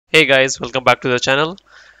Hey guys, welcome back to the channel.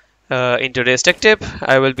 In today's tech tip,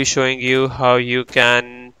 I will be showing you how you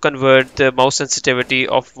can convert the mouse sensitivity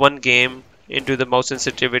of one game into the mouse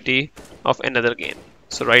sensitivity of another game.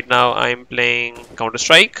 So right now I'm playing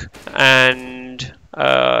Counter-Strike, and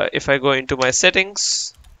if I go into my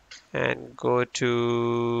settings and go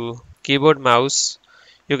to keyboard mouse,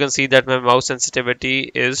 you can see that my mouse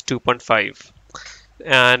sensitivity is 2.5.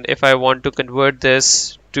 And if I want to convert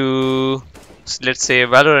this to, let's say,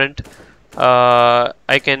 Valorant,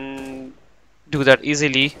 I can do that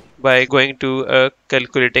easily by going to a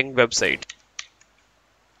calculating website.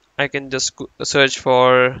 I can just search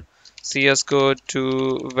for CSGO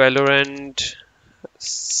to Valorant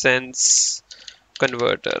sense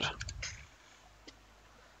converter,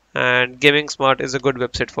 and Gaming Smart is a good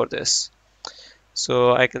website for this.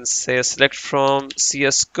 So I can say select from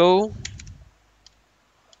CSGO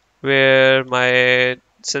where my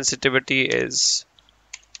sensitivity is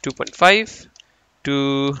 2.5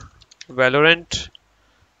 to Valorant,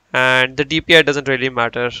 and the DPI doesn't really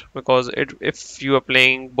matter because if you are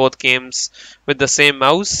playing both games with the same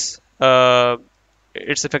mouse,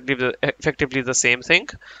 it's effectively the same thing.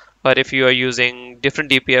 But if you are using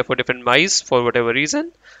different DPI for different mice for whatever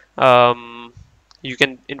reason, um, you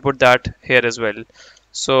can input that here as well.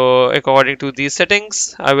 So according to these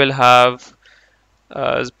settings, I will have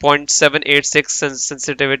 0.786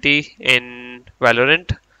 sensitivity in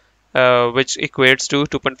Valorant, which equates to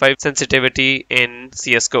 2.5 sensitivity in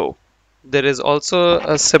CSGO. There is also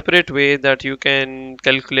a separate way that you can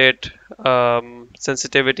calculate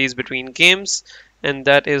sensitivities between games, and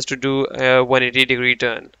that is to do a 180-degree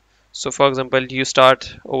turn. So, for example, you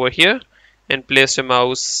start over here and place your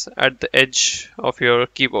mouse at the edge of your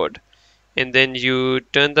keyboard, and then you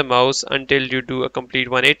turn the mouse until you do a complete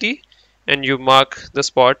 180, and you mark the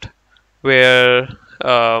spot where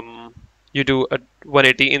you do a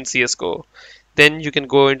 180 in CSGO. Then you can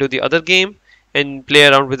go into the other game and play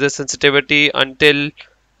around with the sensitivity until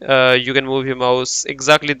you can move your mouse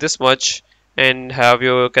exactly this much and have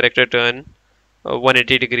your character turn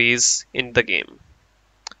 180 degrees in the game.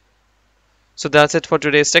 So that's it for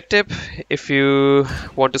today's tech tip. If you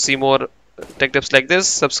want to see more tech tips like this,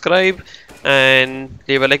 subscribe and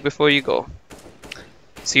leave a like before you go.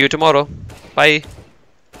 See you tomorrow. Bye.